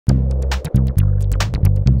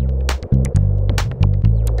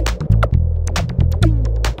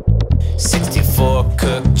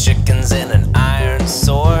Cooked chickens in an iron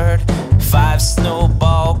sword, 5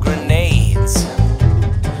 snowball grenades,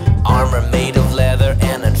 armor made of leather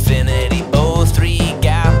and infinity bow, 3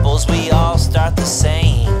 gapples, we all start the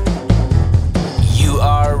same. You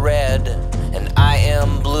are red and I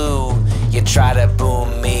am blue. You try to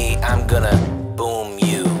boom me, I'm gonna boom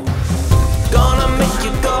you. Gonna make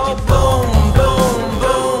you go boom, boom,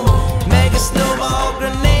 boom. Mega snowball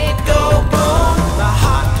grenade, go boom. The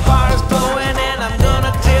hot bar's blowing and I'm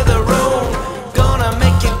gonna clear the room. Gonna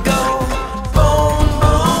make you go boom,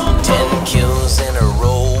 boom. 10 kills in a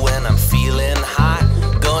row and I'm feeling hot.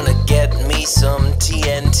 Gonna get me some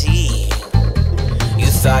TNT. You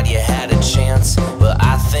thought you had a chance, well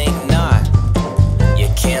I think not. You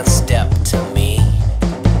can't step to me.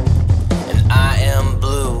 And I am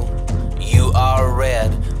blue, you are red.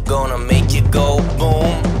 Gonna make you go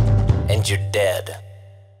boom, and you're dead.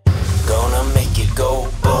 Gonna make you go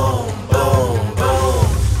boom, boom, boom.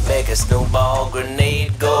 Make a snowball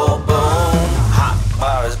grenade go